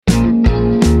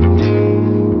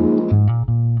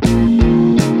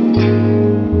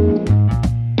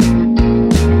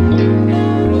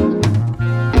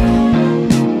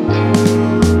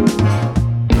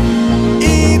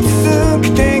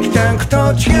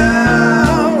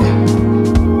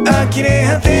呆れ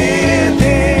果て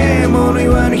て物言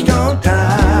わぬ人た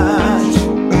ち、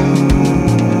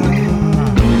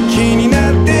気に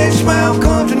なってしまうこ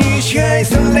とに支配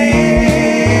され、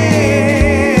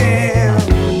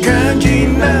肝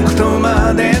心なこと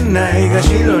までないが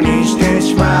しろにして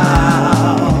しま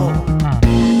う。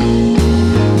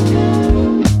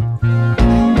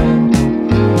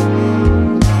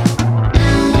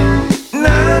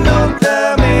何の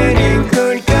ために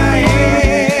繰り返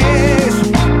す、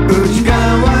内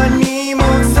側にも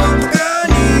外側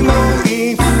にも言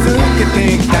い続けて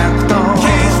きたこと、決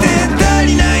して足り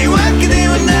ないわけで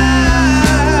はな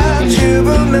い、十分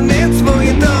な熱も宿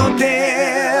って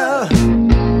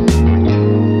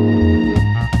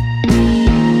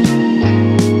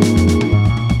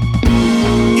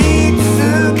言い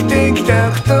続けてきた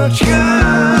こと、違う